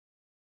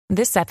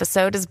This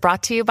episode is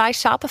brought to you by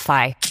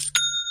Shopify.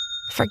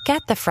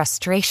 Forget the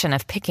frustration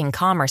of picking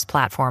commerce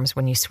platforms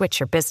when you switch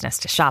your business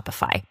to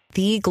Shopify,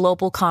 the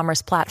global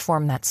commerce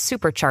platform that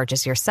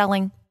supercharges your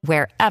selling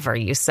wherever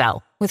you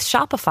sell. With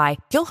Shopify,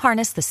 you'll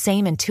harness the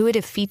same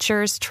intuitive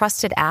features,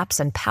 trusted apps,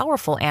 and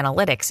powerful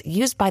analytics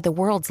used by the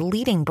world's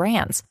leading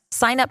brands.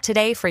 Sign up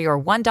today for your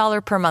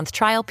 $1 per month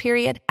trial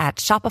period at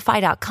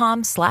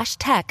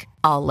shopify.com/tech,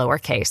 all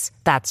lowercase.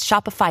 That's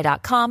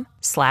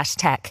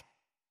shopify.com/tech.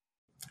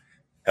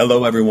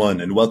 Hello,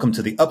 everyone, and welcome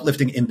to the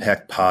Uplifting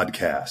Impact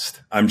podcast.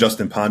 I'm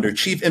Justin Ponder,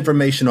 Chief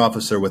Information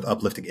Officer with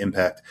Uplifting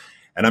Impact,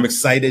 and I'm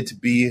excited to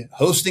be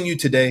hosting you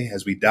today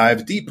as we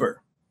dive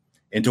deeper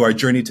into our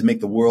journey to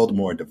make the world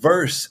more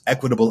diverse,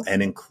 equitable,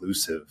 and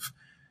inclusive.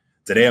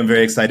 Today, I'm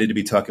very excited to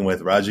be talking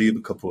with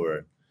Rajiv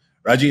Kapoor.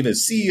 Rajiv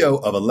is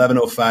CEO of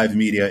 1105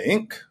 Media,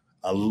 Inc.,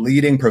 a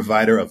leading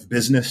provider of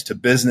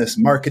business-to-business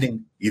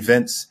marketing,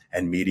 events,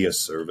 and media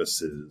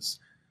services.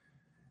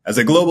 As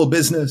a global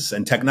business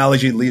and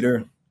technology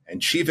leader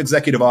and chief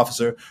executive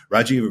officer,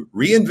 Rajiv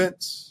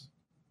reinvents,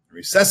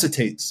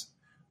 resuscitates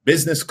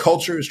business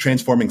cultures,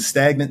 transforming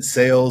stagnant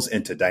sales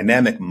into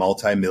dynamic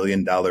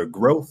multi-million-dollar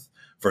growth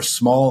for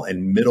small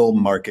and middle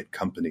market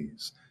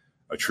companies.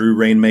 A true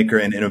rainmaker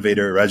and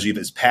innovator, Rajiv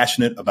is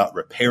passionate about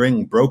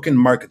repairing broken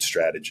market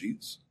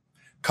strategies,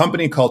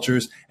 company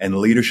cultures, and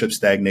leadership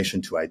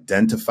stagnation to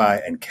identify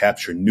and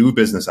capture new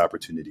business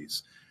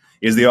opportunities.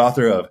 He is the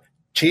author of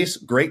Chase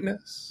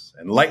Greatness,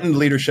 Enlightened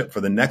Leadership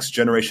for the Next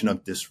Generation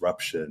of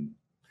Disruption.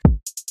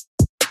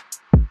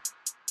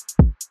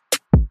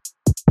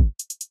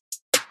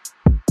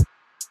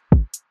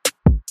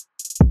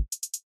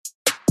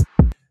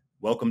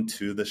 Welcome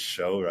to the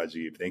show,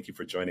 Rajiv. Thank you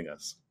for joining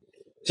us.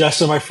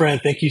 Justin, my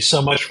friend, thank you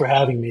so much for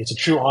having me. It's a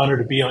true honor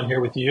to be on here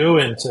with you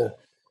and to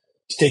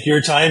take your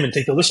time and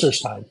take the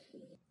listeners' time.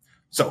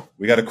 So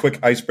we got a quick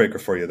icebreaker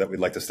for you that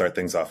we'd like to start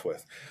things off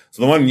with.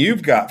 So the one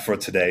you've got for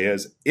today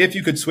is, if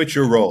you could switch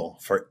your role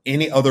for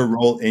any other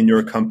role in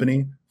your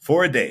company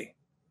for a day,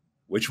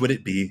 which would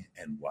it be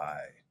and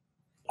why?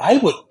 I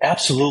would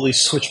absolutely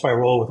switch my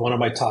role with one of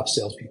my top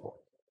salespeople.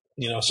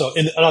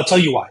 And I'll tell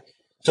you why.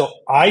 So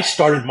I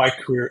started my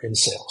career in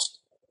sales.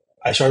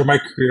 I started my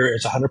career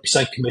as a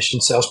 100%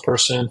 commission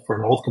salesperson for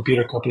an old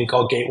computer company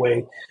called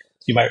Gateway.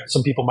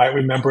 Some people might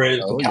remember it.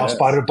 The cow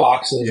spotted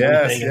boxes and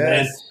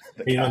everything.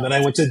 And then I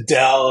went to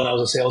Dell, and I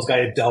was a sales guy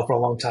at Dell for a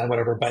long time,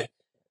 whatever. But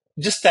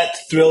just that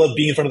thrill of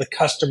being in front of the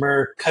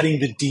customer, cutting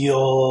the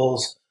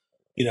deals,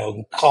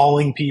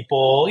 calling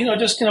people,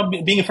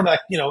 being in front of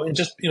that, and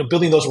just,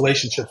 building those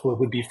relationships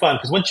would be fun.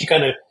 Because once you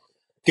kind of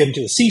get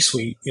into the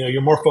C-suite,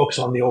 you're more focused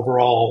on the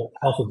overall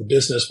health of the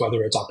business,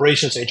 whether it's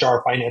operations,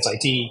 HR, finance,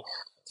 IT.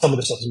 Some of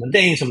the stuff is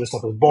mundane, some of the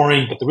stuff is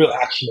boring, but the real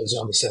action is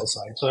on the sales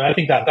side. So I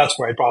think that's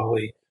where I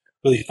probably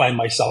really find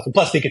myself. And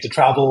plus, they get to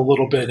travel a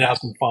little bit and have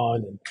some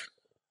fun and,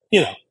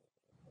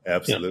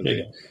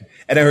 Absolutely.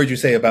 And I heard you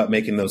say about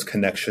making those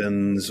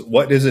connections.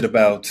 What is it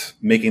about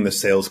making the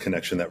sales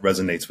connection that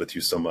resonates with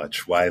you so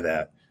much? Why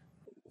that?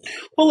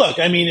 Well, look,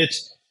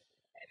 it's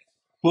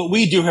what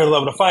we do here at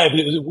 1105.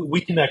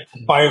 We connect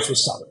buyers with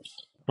sellers,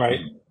 right?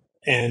 Mm-hmm.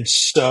 And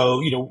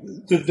so,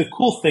 the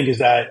cool thing is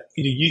that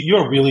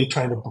you're really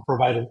trying to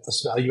provide a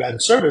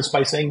value-added service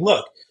by saying,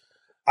 look,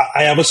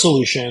 I have a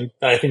solution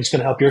that I think is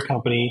going to help your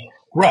company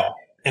grow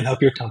and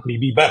help your company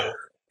be better.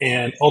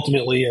 And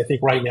ultimately, I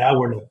think right now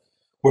we're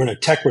in a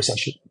tech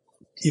recession,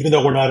 even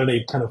though we're not in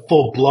a kind of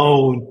full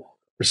blown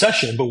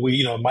recession. But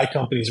my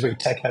company is very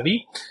tech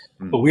heavy,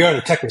 but we are in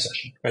a tech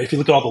recession, right? If you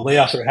look at all the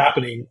layoffs that are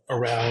happening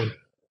around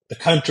the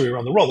country,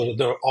 around the world,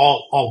 they're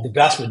all the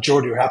vast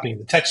majority are happening in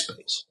the tech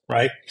space,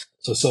 right?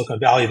 So Silicon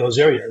Valley, those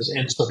areas,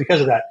 and so because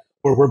of that,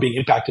 we're being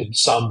impacted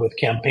some with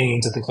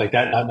campaigns and things like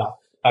that, not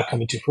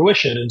coming to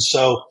fruition. And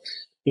so,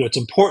 it's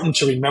important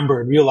to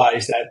remember and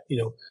realize that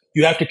you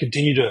have to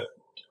continue to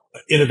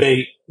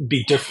innovate,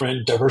 be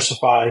different,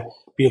 diversify,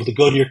 be able to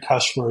go to your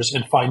customers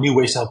and find new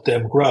ways to help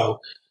them grow.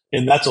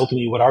 And that's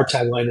ultimately what our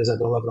tagline is at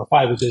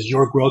 1105, which is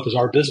your growth is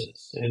our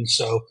business. And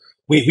so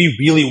we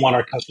really want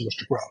our customers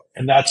to grow.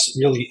 And that's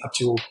really up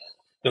to,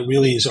 that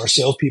really is our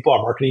salespeople,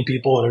 our marketing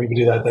people, and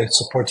everybody that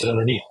supports it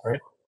underneath, right?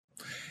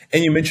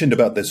 And you mentioned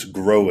about this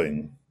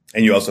growing,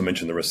 and you also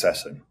mentioned the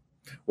recession,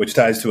 which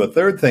ties to a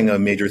third thing, a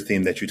major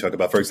theme that you talk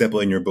about. For example,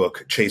 in your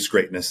book, Chase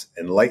Greatness,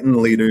 Enlightened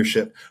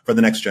Leadership for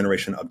the Next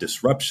Generation of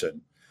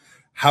Disruption.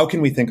 How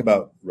can we think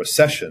about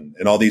recession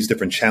and all these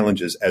different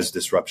challenges as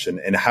disruption?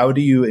 And how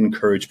do you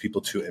encourage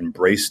people to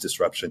embrace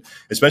disruption,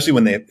 especially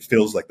when it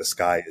feels like the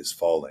sky is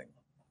falling?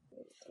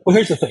 Well,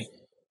 here's the thing.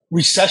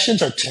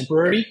 Recessions are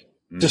temporary.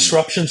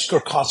 Disruptions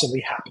are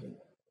constantly happening,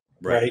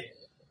 right?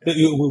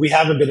 We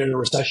haven't been in a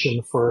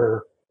recession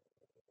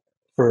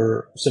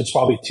since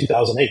probably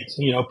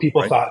 2008.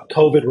 People thought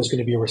COVID was going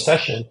to be a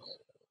recession,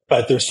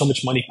 but there's so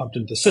much money pumped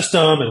into the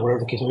system and whatever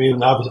the case may be.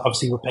 Now,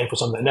 obviously, we're paying for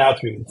some of that now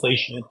through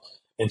inflation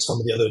and some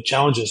of the other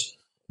challenges.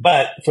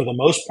 But for the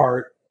most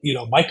part,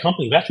 my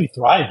company, we actually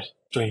thrived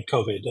during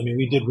COVID.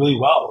 We did really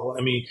well.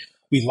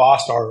 We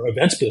lost our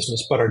events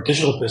business, but our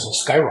digital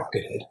business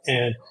skyrocketed.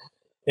 And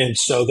And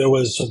so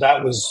there's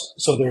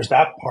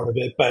that part of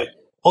it. But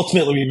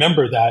ultimately,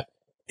 remember that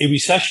a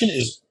recession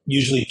is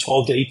usually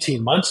 12 to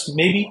 18 months,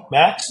 maybe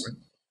max. Right.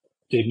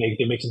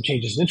 They make some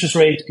changes in interest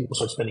rates. People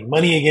start spending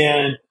money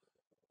again.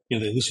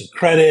 They loosen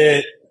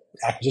credit.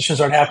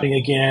 Acquisitions aren't happening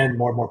again.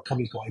 More and more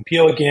companies go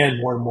IPO again.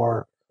 More and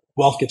more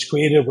wealth gets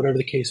created, whatever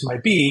the case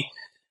might be.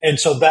 And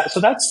so that's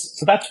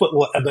what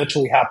will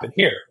eventually happen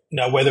here.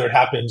 Now, whether it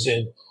happens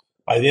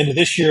by the end of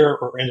this year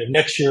or end of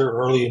next year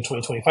or early in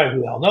 2025,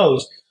 who the hell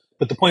knows?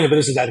 But the point of it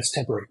is that it's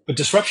temporary. But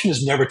disruption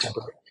is never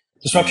temporary.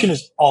 Disruption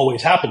is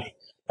always happening.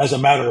 As a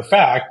matter of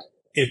fact,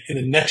 if in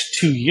the next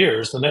 2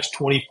 years, the next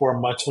 24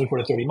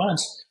 to 30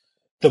 months,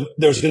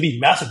 there's going to be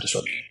massive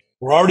disruption.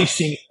 We're already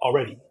seeing it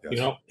already.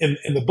 Yes.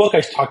 In the book,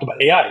 I talked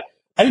about AI.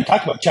 I didn't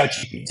talk about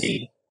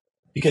ChatGPT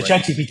because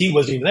ChatGPT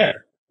wasn't even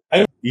there.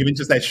 Even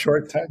just that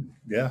short time.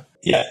 Yeah.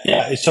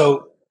 Yeah.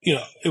 So,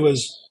 it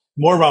was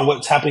more around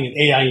what's happening in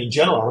AI in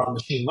general, around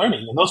machine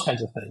learning and those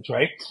kinds of things,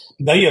 right?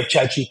 Now you have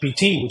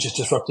ChatGPT, which is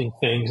disrupting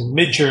things, and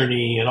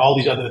Midjourney and all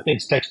these other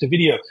things, text to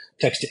video,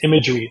 text to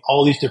imagery,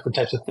 all these different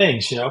types of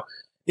things,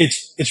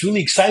 It's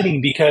really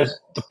exciting because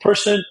the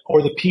person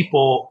or the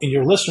people in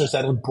your listeners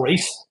that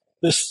embrace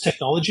this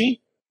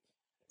technology,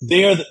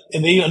 they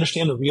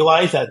understand and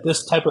realize that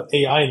this type of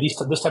AI and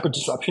this type of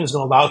disruption is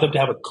going to allow them to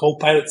have a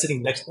co-pilot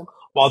sitting next to them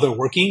while they're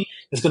working.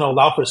 It's going to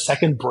allow for a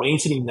second brain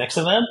sitting next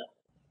to them.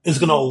 It's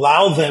going to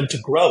allow them to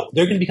grow.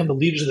 They're going to become the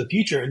leaders of the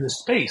future in this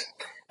space.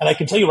 And I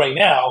can tell you right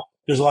now,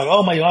 there's like,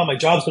 oh my God, my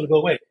job's going to go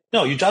away.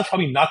 No, your job's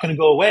probably not going to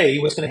go away.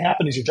 What's going to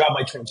happen is your job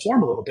might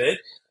transform a little bit.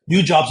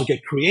 New jobs will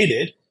get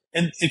created.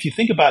 And if you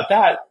think about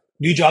that,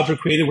 new jobs were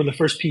created when the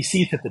first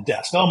PCs hit the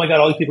desk. Oh my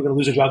God, all these people are going to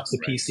lose their jobs because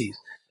of PCs.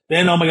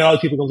 Then, oh my God, all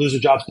these people are going to lose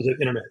their jobs because of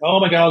internet.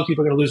 Oh my God, all these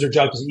people are going to lose their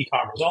jobs because of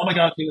e-commerce. Oh my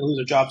God, people are going to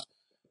lose their jobs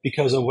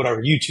because of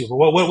whatever, YouTube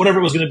or whatever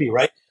it was going to be,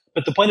 right?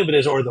 But the point of it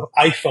is, or the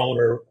iPhone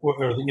or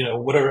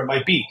whatever it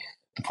might be.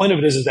 The point of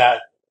it is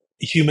that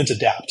humans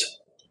adapt,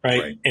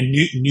 right? And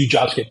new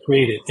jobs get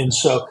created. And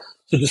so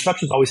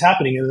disruption is always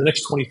happening. In the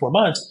next 24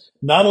 months,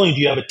 not only do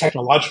you have a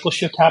technological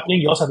shift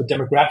happening, you also have a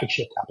demographic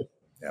shift happening.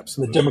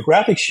 Absolutely. The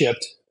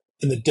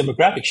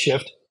demographic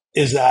shift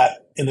is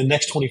that in the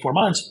next 24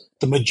 months,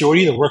 the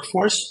majority of the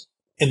workforce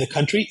in the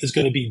country is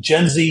going to be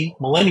Gen Z,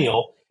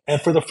 millennial,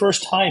 and for the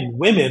first time,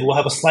 women will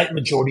have a slight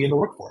majority in the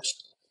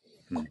workforce.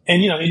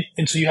 And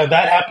and so you have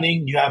that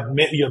happening. You have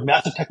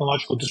massive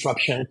technological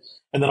disruption,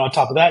 and then on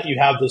top of that, you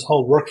have this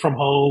whole work from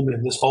home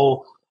and this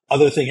whole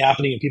other thing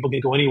happening, and people can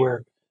go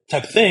anywhere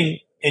type of thing.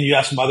 And you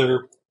have some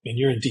other, and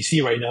you're in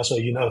DC right now, so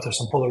there's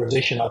some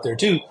polarization out there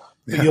too.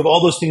 But you have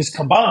all those things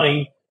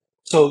combined,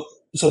 so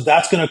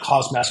that's going to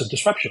cause massive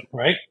disruption,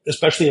 right?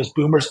 Especially as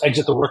boomers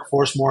exit the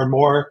workforce more and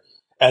more,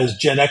 as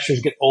Gen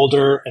Xers get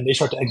older and they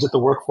start to exit the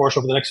workforce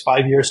over the next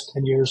 5 years,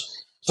 10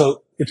 years.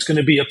 So it's going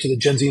to be up to the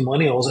Gen Z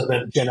millennials and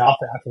then Gen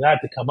Alpha after that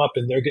to come up,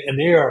 and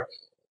they are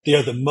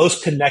the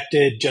most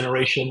connected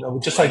generation.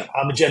 Just like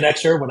I'm a Gen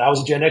Xer. When I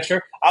was a Gen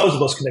Xer, I was the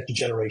most connected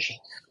generation.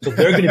 So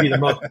they're going to be the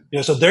most,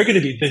 so they're going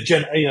to be the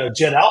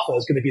Gen Alpha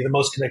is going to be the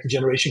most connected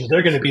generation because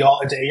they're going to be all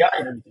into AI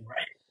and everything,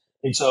 right?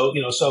 And so,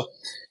 so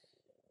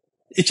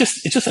it's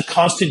just a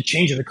constant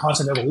change and a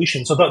constant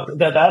evolution. So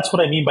that's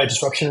what I mean by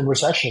disruption and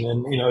recession.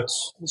 And,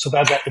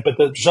 but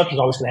the disruption is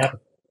always going to happen.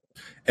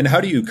 And how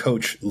do you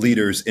coach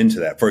leaders into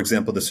that? For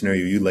example, the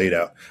scenario you laid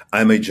out,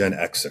 I'm a Gen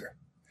Xer,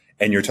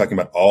 and you're talking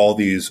about all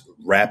these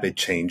rapid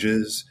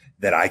changes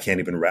that I can't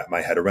even wrap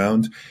my head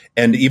around.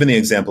 And even the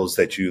examples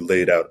that you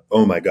laid out,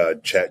 oh my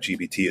God,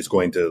 ChatGPT is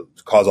going to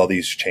cause all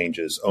these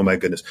changes. Oh my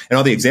goodness. And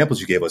all the examples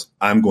you gave us,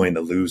 I'm going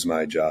to lose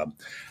my job.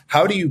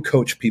 How do you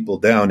coach people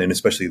down, and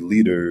especially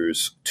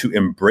leaders, to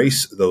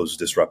embrace those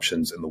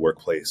disruptions in the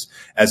workplace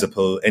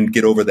and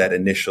get over that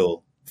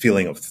initial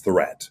feeling of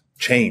threat?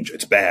 Change,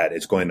 it's bad,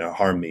 it's going to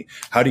harm me.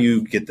 How do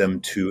you get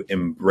them to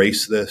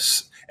embrace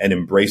this and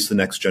embrace the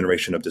next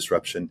generation of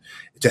disruption,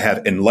 to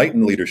have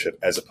enlightened leadership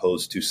as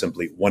opposed to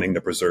simply wanting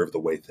to preserve the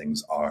way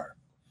things are?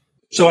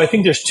 So I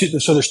think there's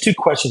two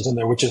questions in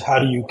there, which is how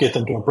do you get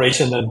them to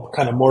embrace it, and then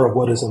kind of more of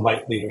what is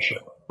enlightened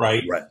leadership,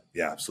 right? Right.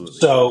 Yeah, absolutely.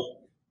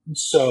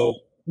 So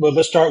well,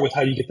 let's start with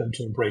how you get them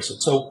to embrace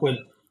it. So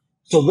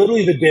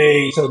literally the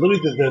day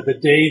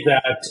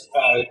that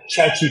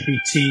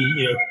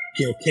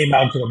ChatGPT came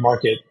out into the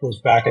market was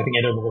back, I think,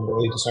 end of November,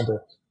 early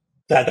December.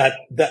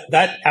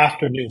 That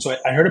afternoon, so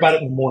I heard about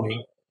it in the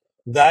morning.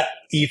 That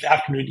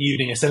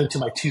evening, I sent it to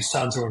my two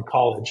sons who are in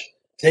college.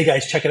 Hey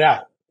guys, check it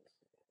out.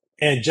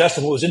 And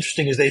Justin, what was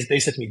interesting is they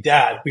said to me,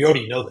 Dad, we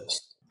already know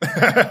this.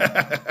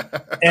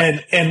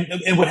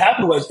 and what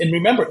happened was, and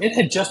remember, it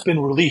had just been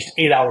released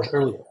 8 hours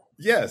earlier.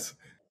 Yes.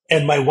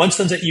 And my one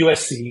son's at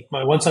USC.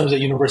 My one son was at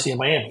University of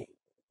Miami.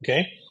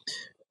 Okay.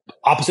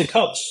 Opposite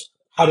coasts.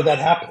 How did that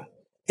happen?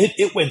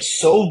 It went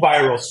so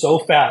viral so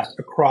fast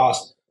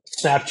across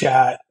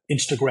Snapchat,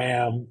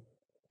 Instagram,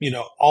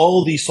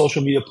 all these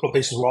social media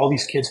places where all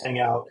these kids hang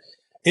out.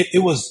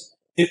 It was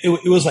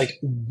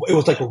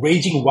like a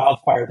raging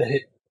wildfire that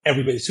hit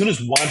everybody. As soon as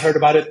one heard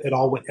about it, it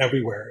all went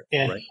everywhere.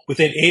 And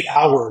within 8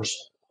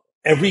 hours,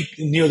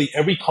 nearly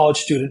every college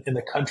student in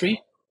the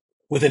country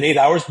within 8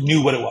 hours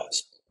knew what it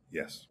was.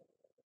 Yes.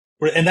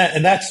 And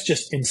that's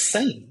just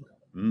insane.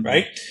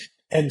 Right.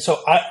 And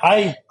so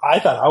I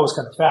thought I was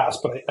kind of fast,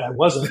 but I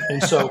wasn't.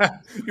 And so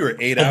you were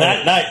 8 hours. And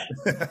that night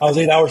I was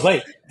 8 hours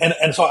late.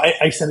 And so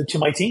I sent it to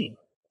my team,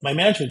 my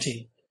management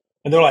team.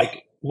 And they're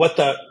like, what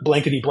the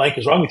blankety blank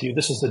is wrong with you?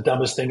 This is the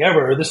dumbest thing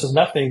ever. This is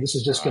nothing. This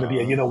is just going to be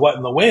a, you know what,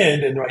 in the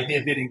wind. And they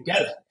didn't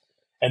get it.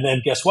 And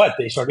then guess what?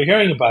 They started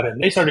hearing about it,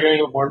 and they started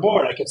hearing it more and more.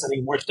 And I kept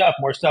sending more stuff.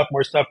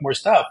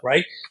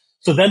 Right.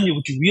 So then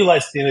what you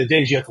realize at the end of the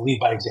day is you have to lead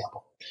by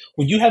example.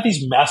 When you have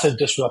these massive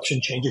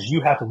disruption changes,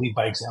 you have to lead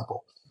by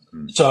example.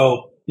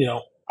 So,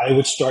 I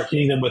would start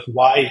hitting them with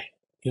why,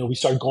 we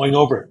started going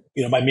over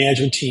it. My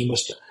management team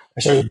I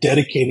started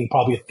dedicating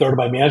probably a third of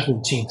my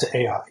management team to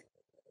AI.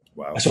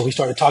 Wow. So we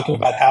started talking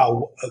about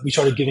how I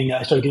started giving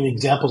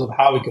examples of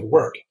how it could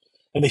work,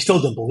 and they still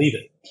didn't believe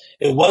it.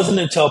 It wasn't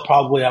until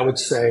probably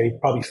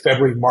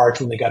February, March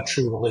when they got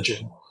True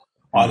Religion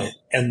on it.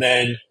 And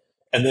then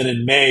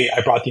in May,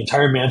 I brought the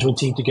entire management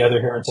team together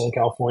here in Southern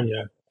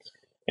California,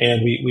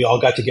 and we all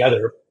got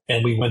together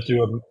and we went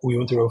through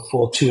a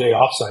full 2-day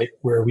offsite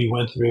where we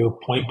went through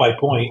point by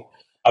point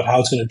of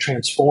how it's going to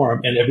transform,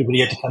 and everybody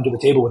had to come to the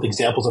table with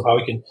examples of how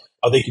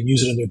they can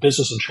use it in their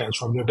business and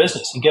transform their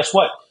business. And guess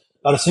what?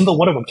 Not a single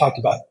one of them talked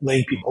about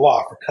laying people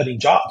off or cutting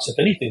jobs. If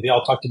anything, they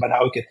all talked about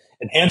how it could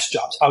enhance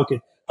jobs, how it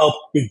could help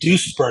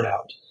reduce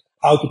burnout,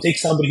 how it could take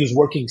somebody who's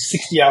working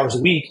 60 hours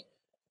a week,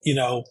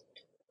 and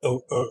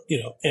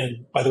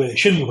by the way, they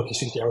shouldn't be working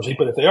 60 hours a week,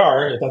 but if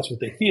that's what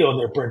they feel and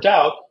they're burnt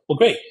out, well,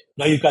 great.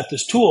 Now you've got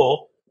this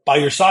tool by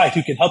your side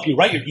who can help you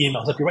write your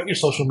emails, help you write your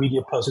social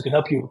media posts, who can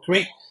help you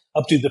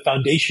up to the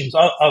foundations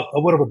of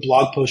whatever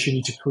blog post you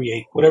need to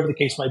create, whatever the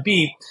case might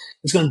be.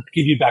 It's going to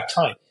give you back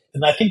time.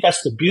 And I think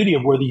that's the beauty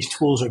of where these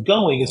tools are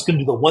going. It's going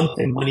to do the one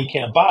thing money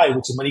can't buy,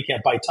 which is money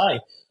can't buy time.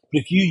 But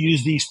if you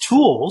use these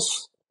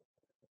tools,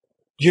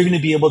 you're going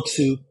to be able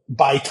to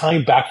buy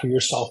time back for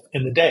yourself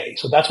in the day.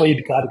 So that's why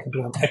you've got to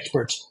become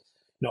experts,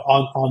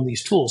 on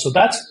these tools. And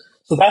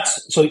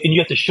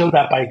you have to show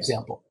that by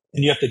example.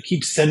 And you have to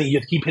keep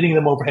hitting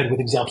them overhead with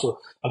examples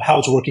of how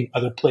it's working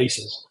other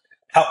places,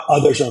 how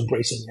others are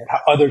embracing it, how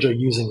others are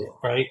using it,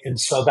 right? And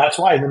so that's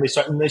why. And then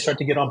they start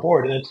to get on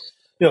board. And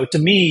then, to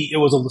me, it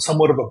was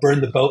somewhat of a burn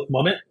the boat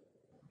moment,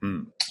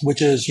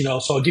 which is, so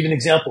I'll give you an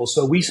example.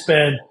 So we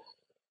spend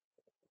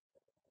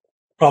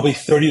probably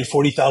 $30,000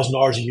 to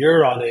 $40,000 a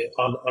year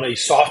on a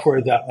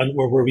software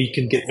where we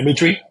can get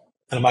imagery.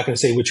 And I'm not going to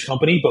say which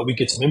company, but we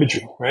get some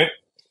imagery, right?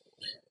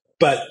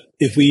 But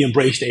if we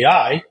embraced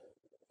AI,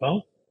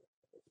 well,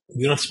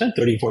 we don't have to spend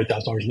 $30,000 or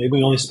 $40,000. Maybe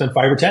we only spend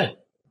 5 or 10.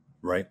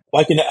 Right.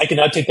 Well, I can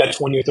now take that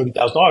 $20,000 or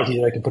 $30,000.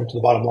 Either I can put it to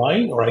the bottom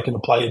line, or I can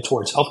apply it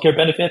towards healthcare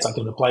benefits. I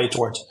can apply it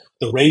towards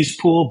the raise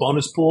pool,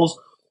 bonus pools.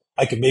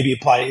 I can maybe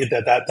apply it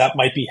that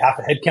might be half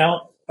a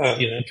headcount,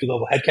 entry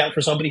level headcount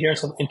for somebody here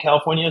in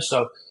California.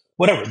 So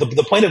whatever.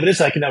 The point of it is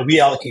I can now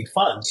reallocate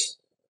funds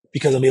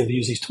because I'm able to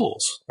use these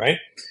tools, right?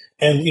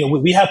 And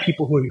we have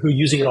people who are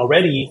using it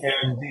already,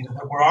 and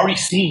we're already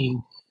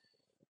seeing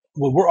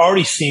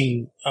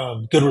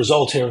good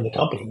results here in the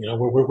company.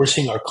 We're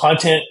seeing our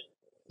content.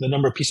 The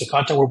number of pieces of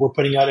content we're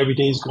putting out every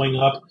day is going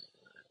up.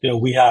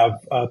 We have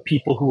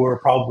people who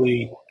are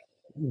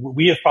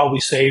we have probably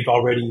saved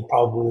already.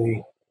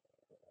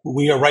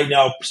 We are right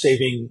now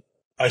saving.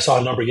 I saw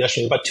a number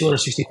yesterday, about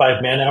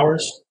 265 man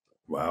hours.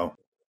 Wow.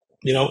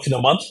 In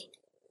a month,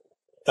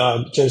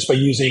 just by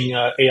using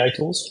AI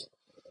tools.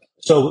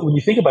 So when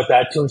you think about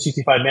that,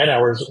 265 man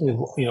hours,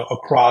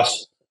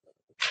 across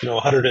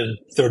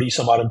 130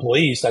 some odd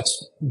employees,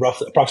 that's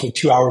roughly approximately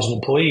 2 hours an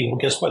employee. Well,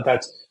 guess what?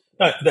 That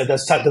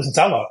doesn't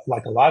sound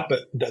like a lot,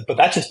 but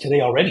that's just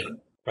today already,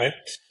 right?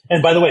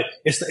 And by the way,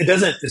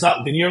 it's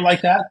not linear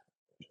like that.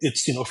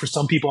 It's for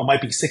some people it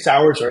might be 6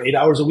 hours or 8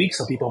 hours a week.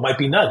 Some people it might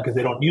be none because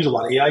they don't use a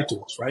lot of AI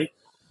tools, right?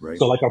 Right.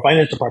 So like our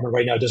finance department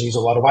right now doesn't use a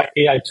lot of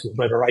AI tools,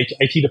 right? Our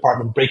IT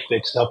department break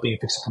fix, helping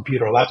fix a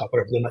computer or laptop,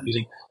 whatever. They're not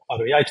using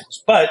other AI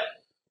tools, but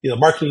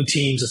marketing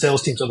teams, the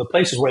sales teams, other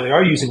places where they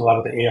are using a lot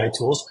of the AI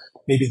tools,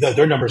 maybe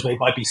their numbers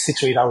might be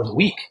 6 or 8 hours a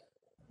week.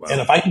 Wow.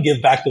 And if I can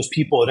give back those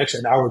people an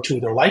extra hour or two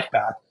of their life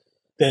back,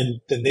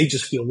 then they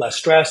just feel less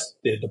stressed.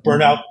 The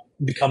burnout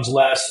becomes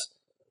less,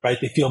 right?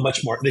 They feel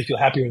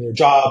happier in their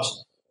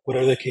jobs,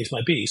 whatever the case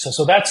might be.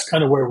 So that's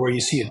kind of where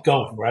you see it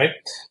going, right?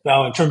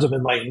 Now, in terms of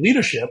enlightened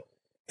leadership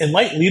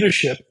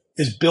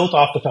is built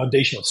off the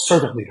foundation of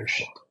servant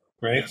leadership,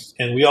 right? Yes.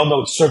 And we all know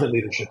what servant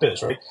leadership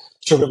is, right?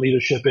 Servant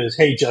leadership is,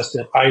 hey,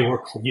 Justin, I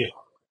work for you.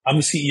 I'm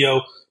the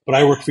CEO, but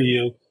I work for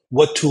you.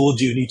 What tool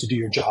do you need to do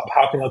your job?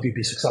 How can I help you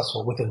be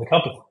successful within the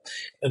company?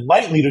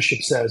 Enlightened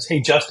leadership says,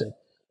 hey, Justin,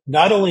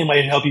 not only am I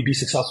going to help you be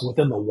successful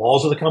within the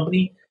walls of the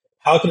company,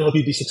 how can I help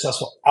you be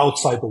successful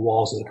outside the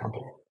walls of the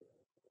company?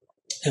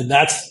 And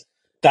that's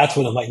what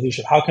enlightened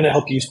leadership. How can I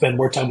help you spend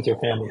more time with your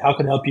family? How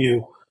can I help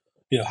you?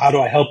 How do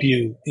I help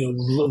you,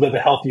 live a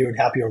healthier and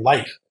happier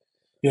life?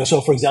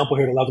 So for example,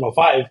 here at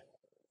 1105,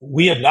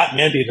 we have not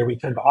mandated a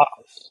return to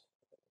office.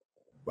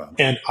 Wow.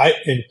 And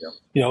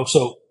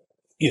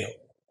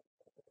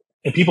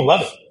people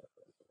love it.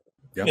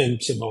 Yeah.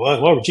 And say,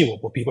 well,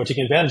 people are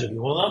taking advantage of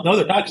you. Well, no,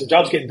 they're not, because the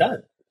job's getting done.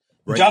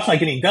 If the Right. job's not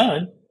getting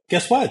done,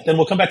 guess what? Then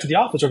we'll come back to the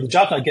office. Or if the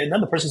job's not getting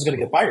done, the person's going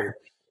to get fired.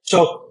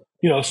 So,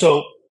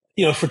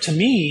 to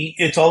me,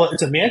 it's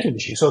a management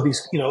issue. So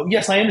these,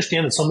 yes, I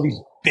understand that some of these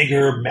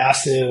bigger,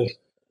 massive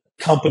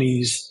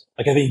companies,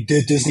 like I think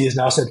Disney has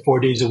now said 4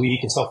 days a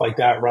week and stuff like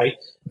that, right?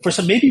 For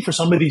some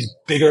of these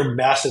bigger,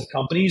 massive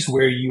companies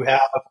where you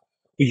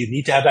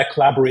need to have that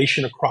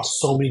collaboration across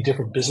so many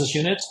different business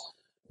units,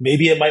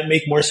 maybe it might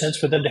make more sense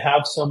for them to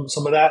have some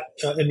of that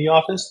in the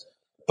office.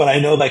 But I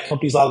know that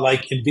companies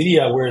like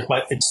NVIDIA, where and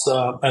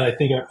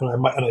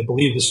I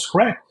believe this is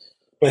correct,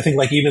 but I think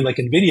even like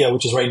NVIDIA,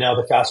 which is right now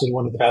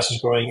one of the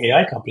fastest growing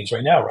AI companies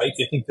right now, right?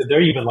 I think that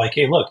they're even like,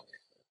 hey, look,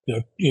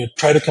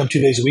 try to come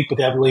 2 days a week, but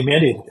they haven't really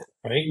mandated it,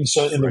 right?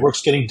 And the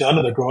work's getting done,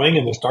 and they're growing,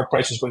 and their stock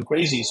price is going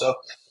crazy. So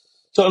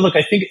look,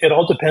 I think it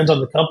all depends on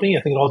the company.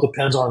 I think it all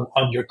depends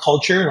on your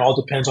culture, and it all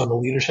depends on the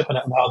leadership and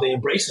how they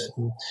embrace it.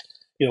 And,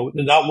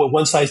 not what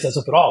one size does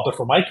it at all. But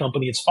for my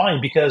company, it's fine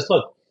because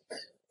look,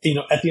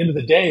 at the end of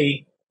the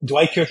day, do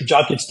I care if the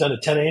job gets done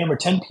at 10 a.m. or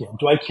 10 p.m.?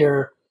 Do I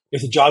care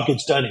if the job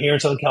gets done here in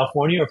Southern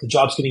California or if the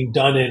job's getting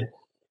done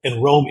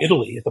in Rome,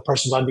 Italy, if the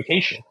person's on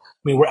vacation?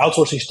 I mean, we're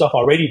outsourcing stuff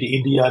already to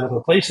India and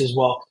other places.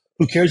 Well,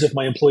 who cares if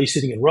my employee's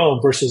sitting in Rome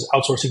versus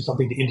outsourcing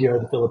something to India or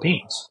the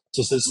Philippines?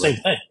 It's the same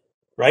thing,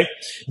 right?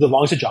 As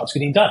long as the job's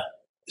getting done.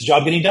 Is the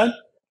job getting done?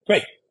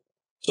 Great.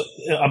 So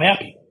I'm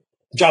happy.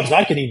 If the job's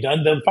not getting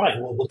done, then fine.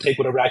 We'll take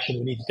whatever action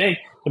we need to take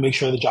to make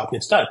sure the job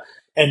gets done.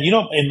 And,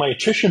 and my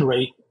attrition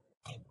rate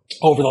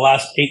over the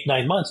last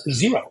 8-9 months is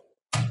 0.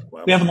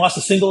 Wow. We haven't lost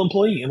a single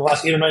employee in the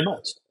last 8 or 9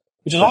 months,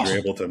 which is awesome.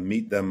 You're able to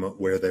meet them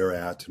where they're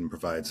at and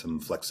provide some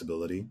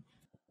flexibility.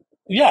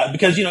 Yeah,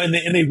 because, and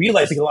they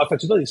realize they get a lot of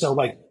flexibility. So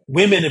like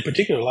women in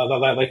particular,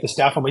 like the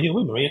staff on my team,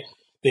 women, right?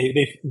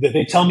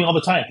 They tell me all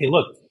the time, hey,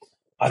 look,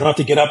 I don't have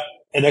to get up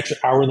an extra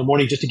hour in the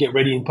morning just to get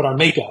ready and put on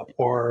makeup,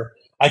 or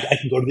I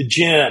can go to the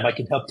gym. I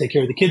can help take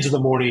care of the kids in the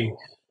morning.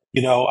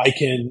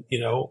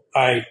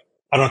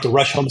 I don't have to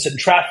rush home and sit in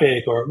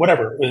traffic or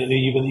whatever.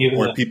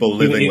 Or people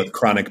living with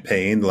chronic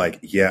pain,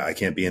 I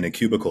can't be in a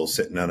cubicle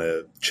sitting on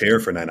a chair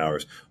for 9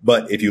 hours.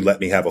 But if you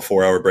let me have a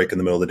 4-hour break in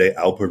the middle of the day,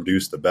 I'll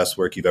produce the best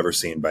work you've ever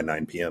seen by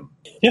 9 p.m.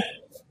 Yeah.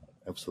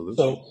 Absolutely.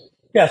 So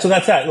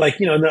that's that.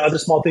 And the other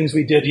small things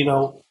we did,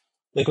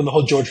 like when the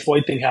whole George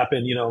Floyd thing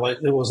happened,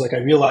 it was like I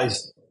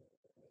realized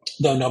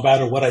that no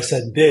matter what I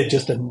said and did,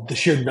 just the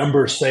sheer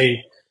numbers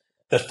say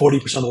that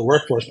 40% of the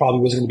workforce probably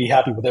wasn't going to be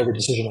happy with every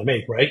decision I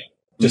make, right?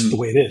 Just the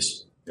way it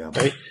is,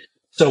 right?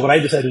 So what I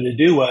decided to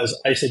do was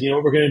I said,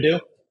 what we're going to do?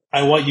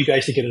 I want you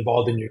guys to get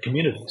involved in your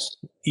communities,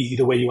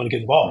 either way you want to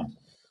get involved.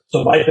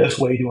 So my best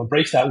way to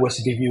embrace that was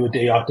to give you a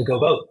day off to go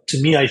vote.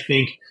 To me, I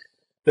think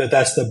that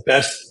that's the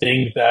best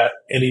thing that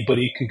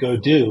anybody could go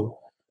do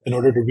in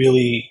order to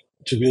really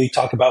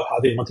talk about how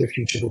they want their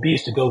future to be,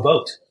 is to go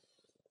vote.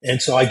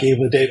 And so I gave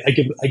a day. I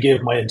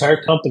give my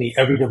entire company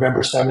every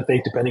November 7th,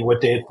 8th, depending what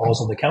day it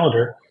falls on the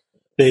calendar.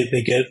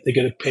 They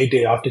get a paid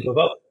day off to go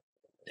vote.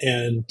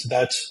 And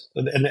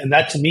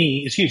that to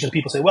me is huge. And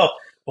people say, well,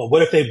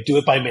 what if they do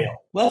it by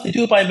mail? Well, if they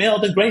do it by mail,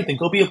 then great. Then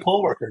go be a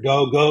poll worker.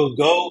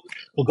 Go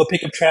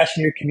pick up trash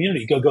in your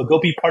community. Go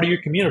be part of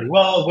your community.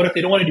 Well, what if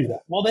they don't want to do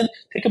that? Well, then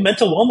take a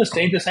mental wellness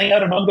day and just hang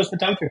out at home, go spend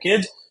time with your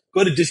kids,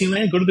 go to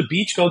Disneyland, go to the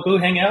beach, go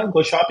hang out,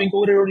 go shopping,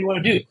 go whatever you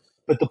want to do.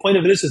 But the point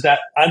of it is that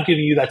I'm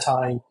giving you that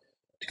time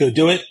to go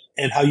do it.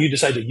 And how you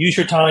decide to use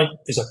your time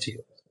is up to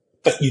you.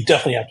 But you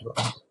definitely have to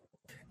vote.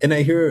 And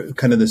I hear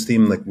kind of this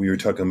theme, like we were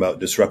talking about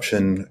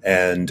disruption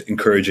and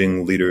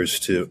encouraging leaders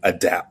to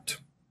adapt.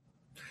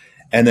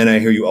 And then I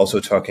hear you also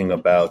talking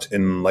about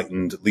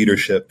enlightened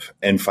leadership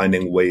and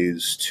finding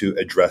ways to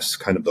address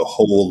kind of the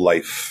whole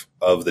life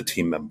of the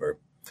team member.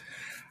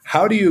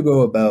 How do you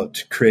go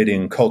about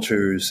creating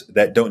cultures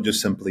that don't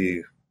just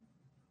simply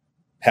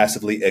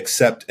passively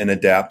accept and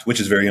adapt, which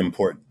is very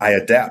important? I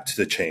adapt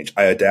to change.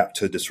 I adapt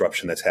to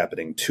disruption that's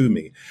happening to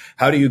me.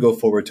 How do you go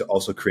forward to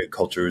also create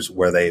cultures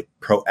where they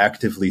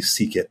proactively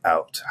seek it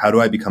out? How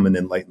do I become an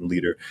enlightened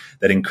leader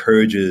that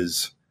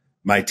encourages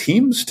my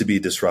teams to be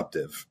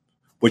disruptive,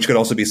 which could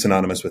also be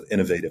synonymous with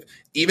innovative,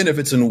 even if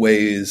it's in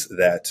ways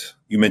that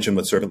you mentioned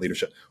with servant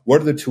leadership? What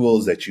are the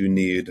tools that you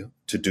need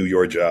to do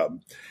your job?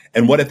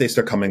 And what if they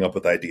start coming up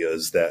with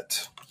ideas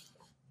that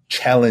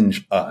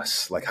challenge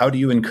us? Like, how do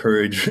you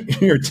encourage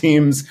your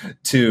teams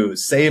to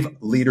save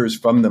leaders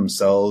from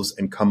themselves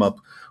and come up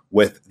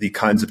with the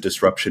kinds of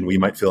disruption we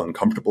might feel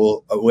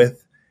uncomfortable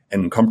with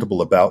and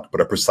uncomfortable about,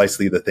 but are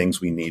precisely the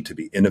things we need to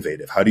be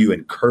innovative? How do you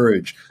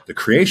encourage the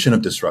creation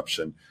of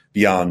disruption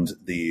beyond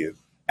the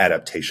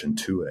adaptation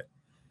to it?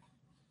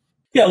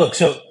 Yeah, look,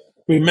 so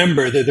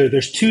remember that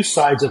there's two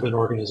sides of an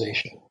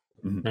organization,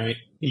 right?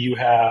 You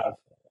have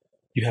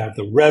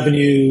the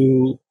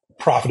revenue,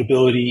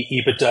 profitability,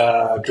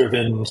 EBITDA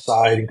driven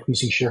side,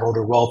 increasing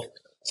shareholder wealth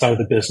side of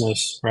the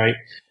business, right?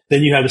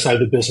 Then you have the side of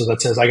the business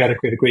that says, I got to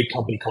create a great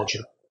company culture,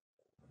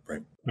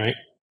 right?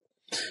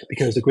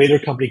 Because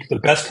the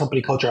best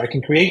company culture I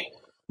can create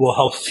will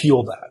help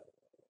fuel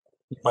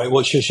that. right?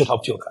 Well, should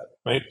help fuel that,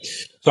 right?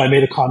 So I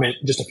made a comment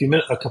just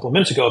a couple of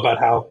minutes ago about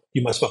how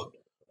you must vote.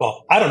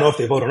 Well, I don't know if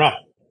they vote or not.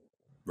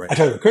 Right. I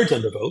try to encourage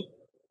them to vote,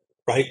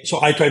 right?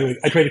 So I try to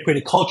create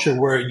a culture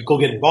where you go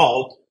get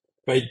involved,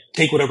 right?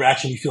 Take whatever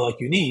action you feel like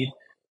you need.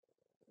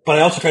 But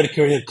I also try to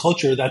create a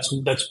culture that's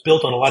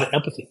built on a lot of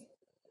empathy.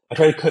 I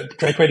try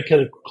to create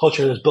a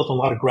culture that's built on a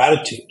lot of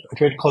gratitude. I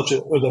create a culture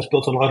that's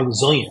built on a lot of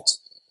resilience.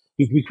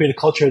 We create a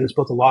culture that's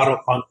built a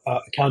lot on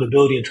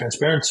accountability and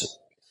transparency.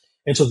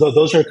 And so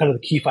those are kind of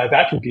the key 5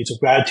 attributes of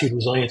gratitude,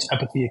 resilience,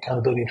 empathy,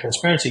 accountability, and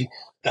transparency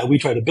that we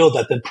try to build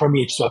that then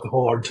permeates throughout the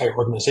whole our entire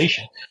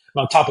organization.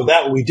 And on top of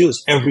that, what we do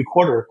is every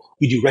quarter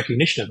we do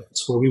recognition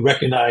events where we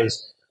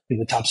recognize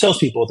the top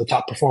salespeople, the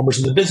top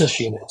performers in the business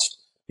units,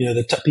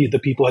 the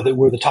people that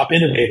were the top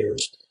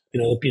innovators,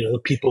 the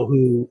people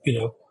who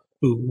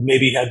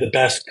maybe had the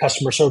best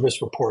customer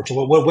service reports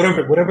or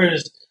whatever it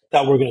is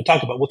that we're going to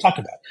talk about, we'll talk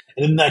about.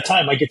 And in that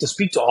time, I get to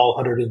speak to all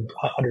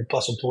 100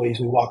 plus employees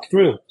we walk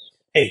through.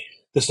 Hey,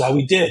 this is how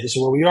we did. This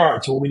is where we are.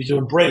 It's what we need to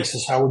embrace.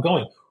 This is how we're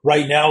going.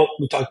 Right now,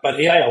 we talked about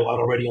AI a lot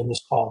already on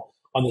this call,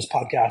 on this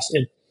podcast.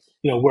 And,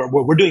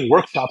 we're doing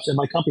workshops in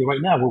my company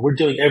right now where we're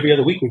doing every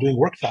other week, we're doing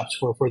workshops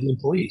for the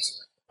employees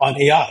on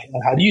AI,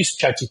 on how to use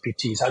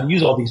ChatGPTs, how to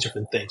use all these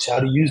different things, how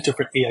to use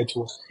different AI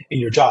tools in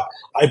your job.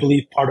 I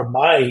believe part of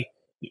my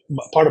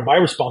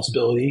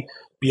responsibility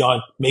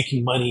beyond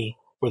making money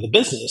for the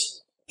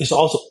business is to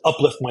also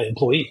uplift my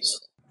employees,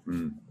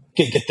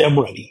 get them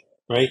ready,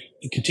 right?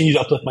 And continue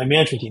to uplift my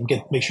management team,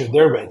 make sure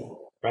they're ready,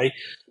 right?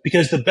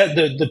 Because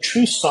the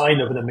true sign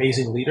of an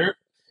amazing leader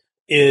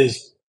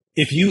is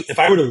if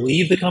I were to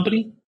leave the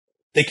company,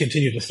 they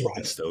continue to thrive.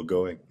 It's still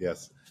going,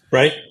 yes.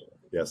 Right?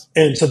 Yes.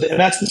 And so and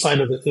that's the sign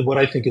of what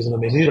I think is an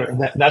amazing leader,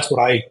 and that's what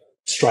I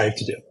strive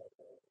to do.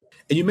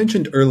 And you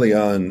mentioned early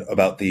on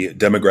about the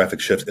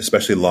demographic shift,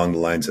 especially along the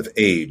lines of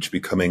age,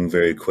 becoming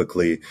very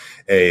quickly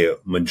a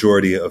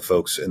majority of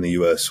folks in the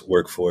U.S.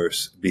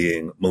 workforce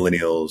being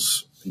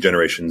millennials,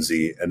 Generation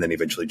Z, and then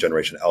eventually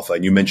Generation Alpha.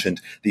 And you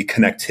mentioned the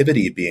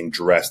connectivity being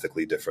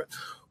drastically different.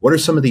 What are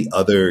some of the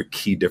other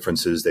key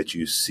differences that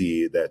you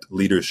see that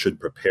leaders should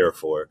prepare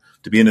for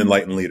to be an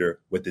enlightened leader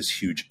with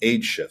this huge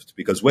age shift?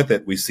 Because with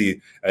it, we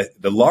see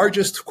the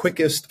largest,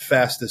 quickest,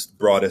 fastest,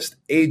 broadest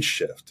age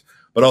shift,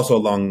 but also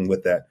along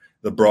with that,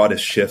 the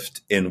broadest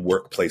shift in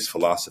workplace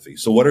philosophy.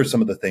 So what are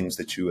some of the things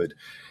that you would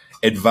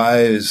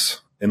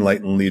advise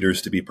enlightened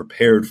leaders to be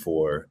prepared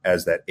for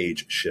as that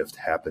age shift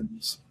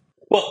happens?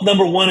 Well,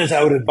 number one is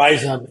I would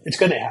advise them, it's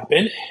going to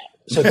happen,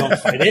 so don't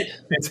fight it.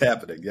 It's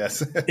happening,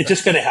 yes. It's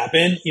just going to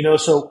happen.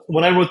 So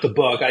when I wrote the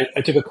book,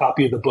 I took a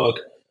copy of the book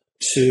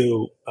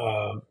to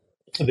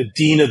the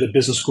dean of the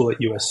business school at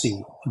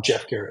USC,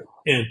 Jeff Garrett.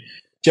 And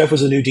Jeff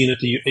was a new dean at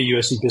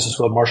USC Business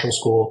School, Marshall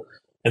School,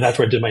 and that's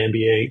where I did my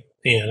MBA.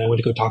 And I went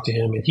to go talk to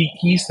him, and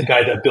he's the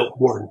guy that built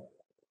Wharton.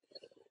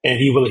 And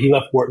he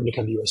left Wharton to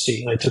come to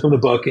USC. And I took him the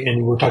book, and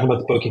we were talking about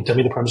the book. He told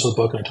me the premise of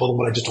the book, and I told him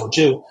what I just told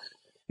you.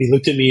 He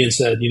looked at me and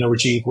said,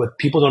 Rajiv, what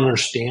people don't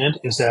understand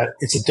is that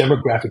it's a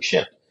demographic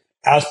shift.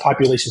 As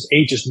populations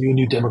ages,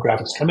 new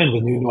demographics come in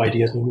with new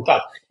ideas, new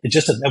thoughts. It's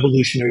just an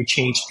evolutionary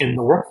change in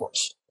the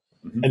workforce.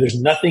 Mm-hmm. And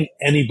there's nothing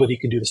anybody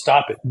can do to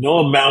stop it. No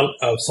amount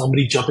of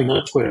somebody jumping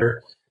on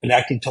Twitter and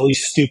acting totally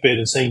stupid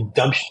and saying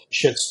dumb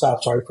shit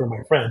stuff, sorry for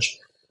my French,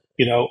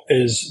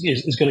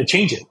 is going to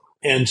change it.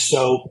 And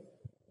so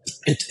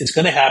it's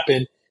going to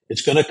happen.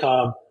 It's going to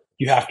come.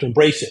 You have to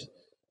embrace it.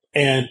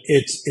 And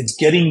it's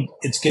getting,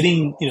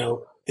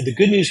 the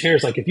good news here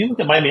is like, if you look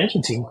at my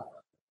management team,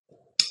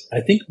 I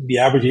think the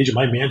average age of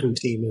my management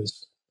team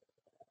is,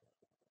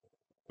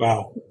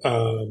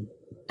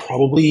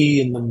 probably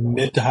in the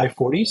mid to high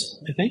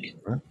 40s, I think,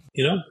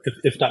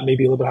 if not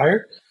maybe a little bit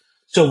higher.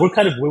 So we're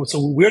kind of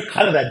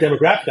that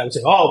demographic. I would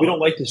say, we don't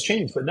like this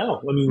change, but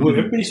no, I mean,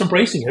 everybody's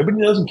embracing it.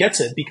 Everybody knows and gets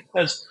it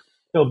because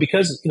I've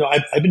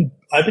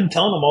been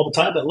telling them all the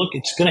time that, look,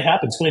 it's going to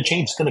happen. It's going to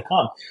change. It's going to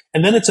come.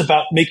 And then it's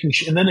about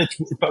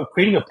it's about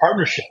creating a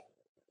partnership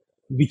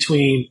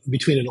between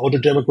an older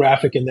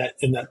demographic and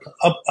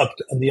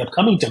the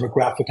upcoming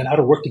demographic, and how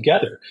to work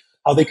together,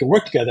 how they can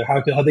work together,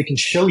 how they can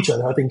show each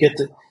other, how they can get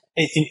to,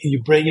 and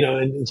you bring,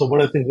 and so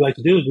one of the things we like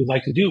to do is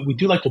we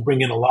do like to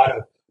bring in a lot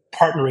of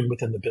partnering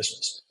within the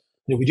business.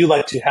 We do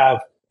like to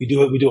have, we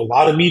do a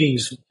lot of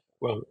meetings.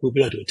 Well,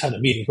 we don't do a ton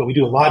of meetings, but we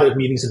do a lot of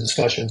meetings and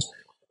discussions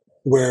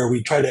where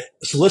we try to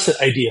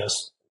solicit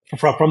ideas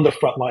from the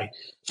front line.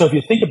 So if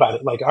you think about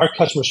it, like our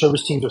customer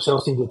service teams or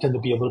sales teams that tend to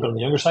be a little bit on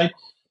the younger side,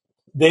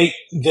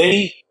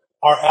 they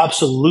are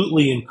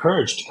absolutely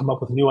encouraged to come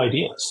up with new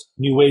ideas,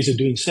 new ways of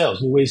doing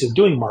sales, new ways of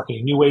doing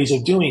marketing, new ways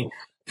of doing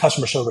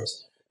customer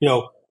service.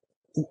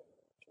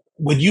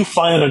 When you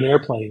fly on an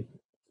airplane,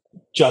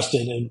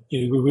 Justin, and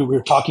we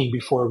were talking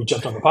before we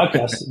jumped on the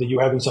podcast that you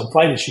were having some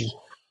flight issues,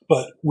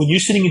 but when you're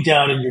sitting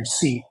down in your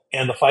seat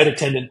and the flight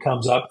attendant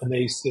comes up and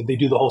they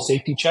do the whole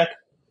safety check,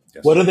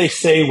 yes. What do they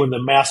say when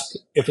the mask,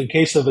 if in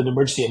case of an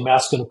emergency, a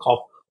mask is going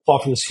to fall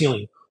from the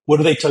ceiling? What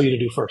do they tell you to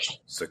do first?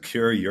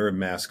 Secure your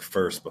mask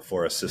first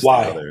before assisting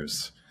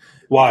others.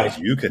 Why?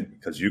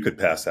 Because you could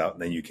pass out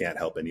and then you can't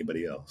help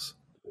anybody else.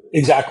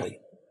 Exactly.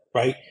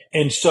 Right.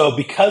 And so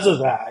because of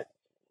that,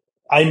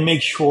 I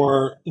make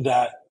sure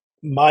that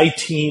my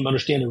team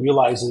understands and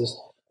realizes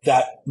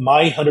that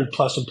my 100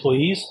 plus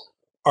employees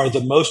are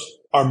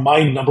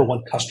my number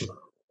one customer.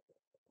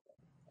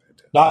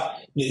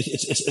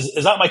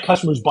 It's not my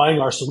customers buying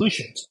our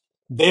solutions.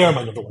 They are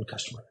my number one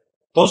customer.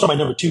 Those are my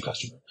number two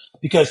customer,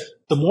 because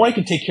the more I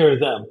can take care of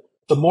them,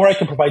 the more I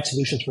can provide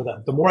solutions for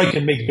them, the more I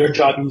can make their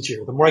job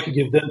easier, the more I can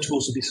give them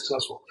tools to be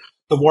successful,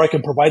 the more I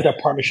can provide that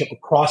partnership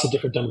across the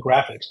different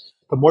demographics,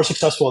 the more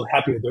successful and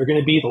happier they're going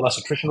to be, the less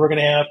attrition we're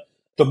going to have,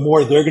 the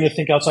more they're going to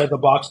think outside the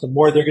box, the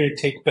more they're going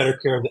to take better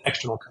care of the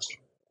external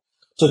customer.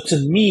 So to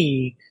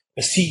me,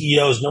 a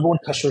CEO's number one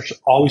customer should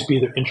always be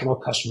their internal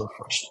customer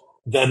first,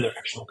 then their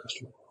external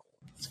customer.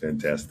 It's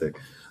fantastic.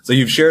 So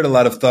you've shared a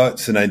lot of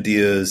thoughts and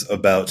ideas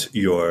about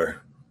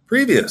your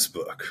previous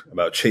book,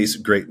 about Chase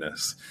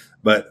Greatness,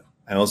 but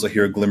I also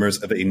hear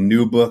glimmers of a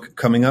new book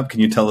coming up. Can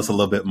you tell us a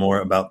little bit more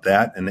about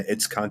that and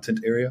its content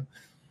area?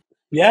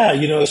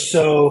 Yeah,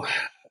 so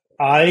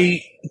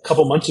a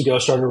couple months ago,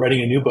 started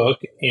writing a new book,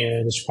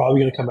 and it's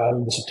probably going to come out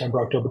in the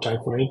September, October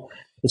timeframe.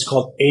 It's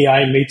called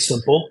AI Made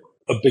Simple,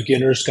 A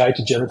Beginner's Guide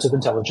to Generative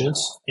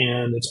Intelligence.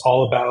 And it's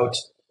all about,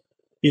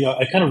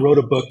 I kind of wrote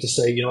a book to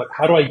say,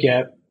 how do I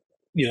get,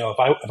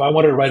 if I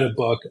wanted to write a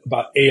book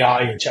about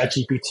AI and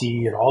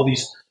ChatGPT and all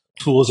these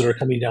tools that are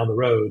coming down the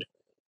road,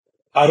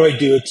 how do I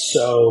do it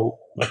so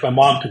like my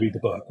mom could read the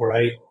book,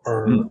 right?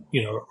 Or,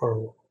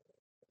 or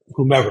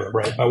whomever,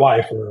 right? My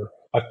wife or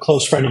a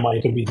close friend of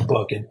mine could read the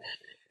book and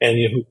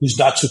who's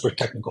not super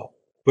technical,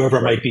 whoever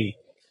it might be.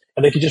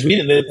 And they can just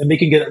read it and they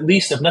can get at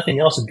least, if nothing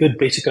else, a good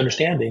basic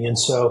understanding. And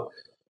so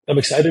I'm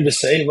excited to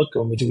say, look,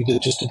 we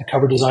just did the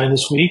cover design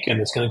this week,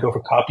 and it's going to go for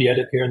copy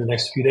edit here in the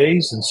next few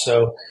days. And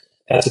so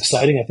that's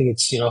exciting. I think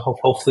it's,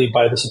 hopefully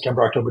by the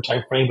September, October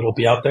timeframe, it'll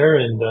be out there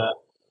and,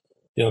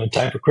 in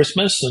time for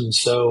Christmas. And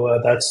so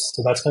that's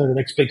kind of the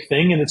next big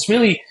thing. And it's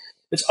really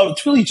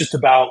just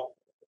about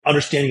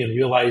understanding and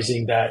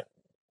realizing that,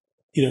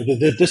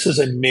 this is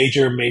a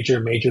major,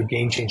 major, major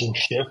game-changing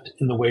shift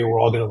in the way we're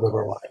all going to live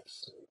our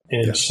lives.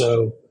 And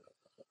so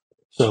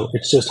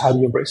it's just, how do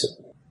you embrace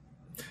it?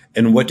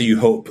 And what do you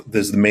hope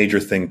is the major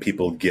thing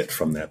people get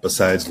from that?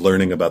 Besides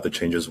learning about the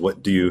changes,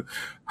 what do you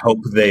hope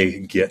they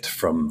get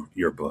from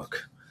your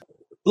book?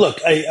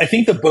 Look, I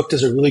think the book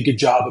does a really good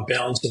job of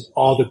balancing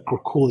all the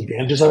cool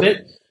advantages of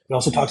it. It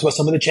also talks about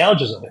some of the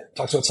challenges of it. It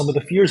talks about some of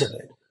the fears of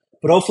it.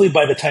 But hopefully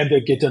by the time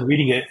they get done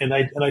reading it, and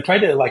I try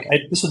to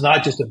this is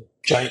not just a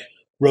giant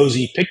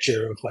rosy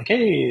picture of like,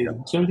 hey,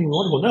 it's everything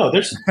wonderful. No,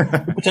 there's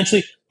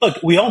potentially,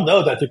 look, we all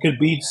know that there could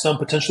be some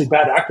potentially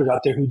bad actors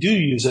out there who do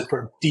use it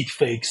for deep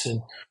fakes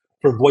and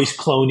for voice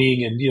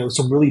cloning and,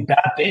 some really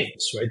bad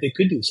things, right? They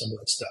could do some of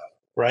that stuff,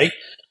 right?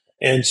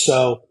 And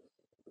so,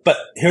 but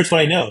here's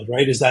what I know,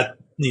 right, is that,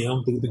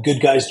 the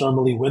good guys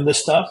normally win this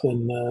stuff,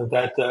 and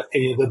that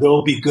there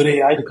will be good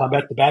AI to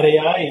combat the bad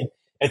AI. And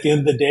at the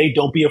end of the day,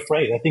 don't be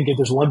afraid. I think if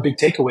there's one big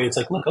takeaway, it's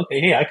like, look, okay,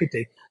 hey, I could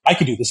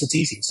do this. It's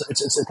easy.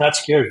 It's not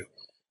scary.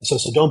 So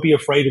don't be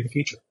afraid of the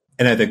future.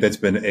 And I think that's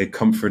been a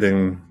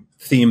comforting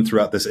theme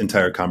throughout this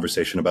entire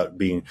conversation about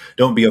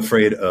don't be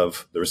afraid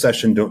of the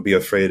recession. Don't be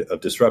afraid of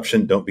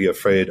disruption. Don't be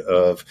afraid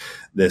of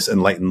this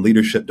enlightened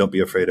leadership. Don't be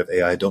afraid of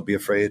AI. Don't be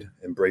afraid.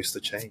 Embrace the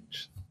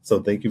change. So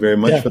thank you very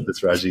much for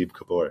this, Rajiv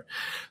Kapoor.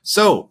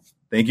 So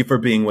thank you for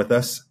being with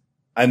us.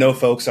 I know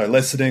folks are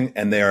listening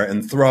and they are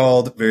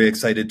enthralled, very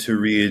excited to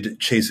read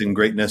Chasing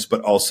Greatness, but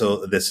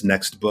also this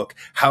next book.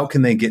 How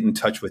can they get in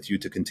touch with you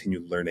to continue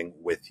learning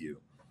with you?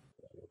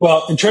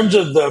 Well, in terms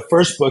of the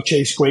first book,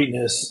 Chase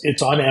Greatness,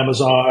 it's on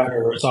Amazon,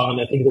 or it's on,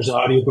 I think there's an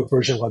audiobook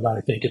version. Well, not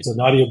I think. It's an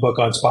audiobook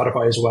on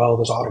Spotify as well.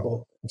 There's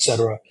Audible,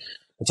 etc.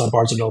 It's on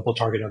Barnes & Noble,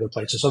 Target, and other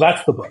places. So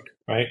that's the book,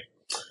 right?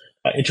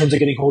 In terms of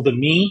getting hold of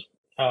me,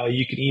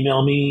 you can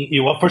email me.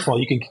 Well, first of all,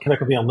 you can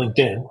connect with me on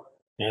LinkedIn.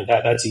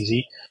 That's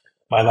easy.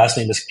 My last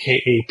name is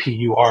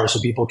Kapur, so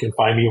people can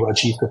find me,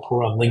 Rajiv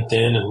Kapoor, on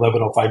LinkedIn and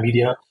 1105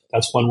 Media.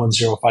 That's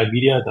 1105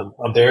 Media.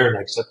 I'm there and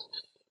I accept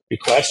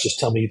requests. Just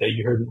tell me that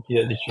you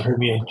heard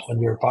me on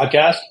your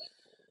podcast.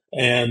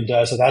 And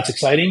so that's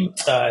exciting.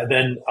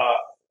 Then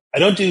I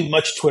don't do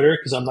much Twitter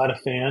because I'm not a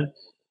fan,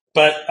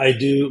 but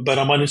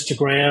I'm on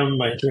Instagram.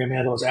 My Instagram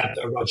handle is at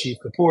Rajiv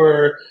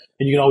Kapoor.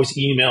 And you can always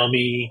email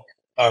me,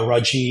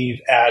 Rajiv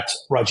at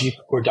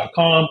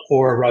rajivkapoor.com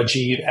or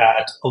Rajiv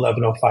at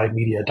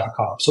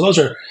 1105media.com. So those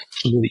are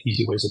some really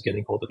easy ways of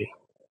getting hold of me.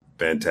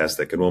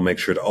 Fantastic. And we'll make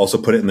sure to also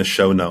put it in the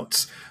show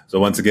notes. So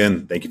once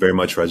again, thank you very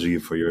much,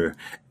 Rajiv, for your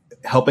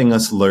helping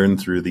us learn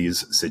through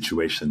these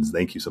situations.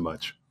 Thank you so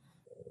much.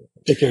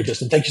 Take care,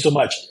 Justin. Thank you so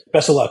much.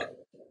 Best of luck.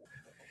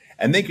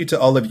 And thank you to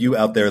all of you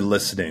out there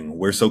listening.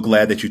 We're so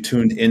glad that you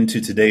tuned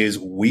into today's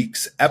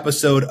week's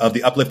episode of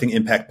the Uplifting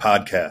Impact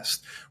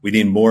podcast. We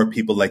need more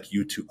people like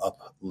you to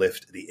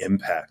uplift the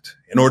impact.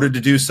 In order to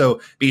do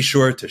so, be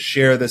sure to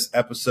share this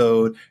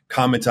episode,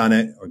 comment on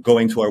it, or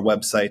going to our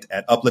website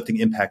at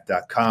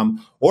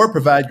upliftingimpact.com, or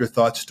provide your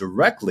thoughts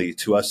directly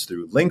to us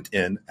through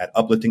LinkedIn at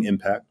Uplifting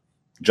Impact,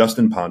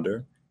 Justin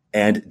Ponder,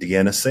 and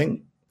Deanna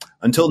Singh.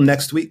 Until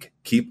next week,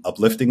 keep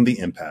uplifting the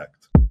impact.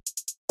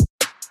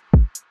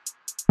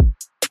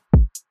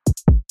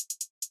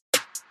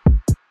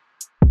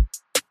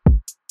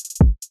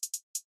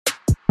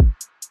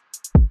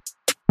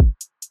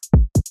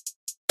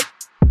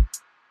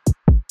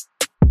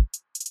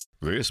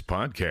 This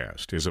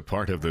podcast is a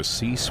part of the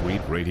C-Suite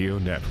Radio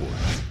Network.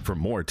 For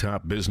more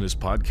top business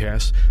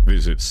podcasts,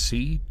 visit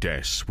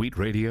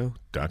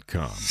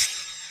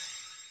c-suiteradio.com.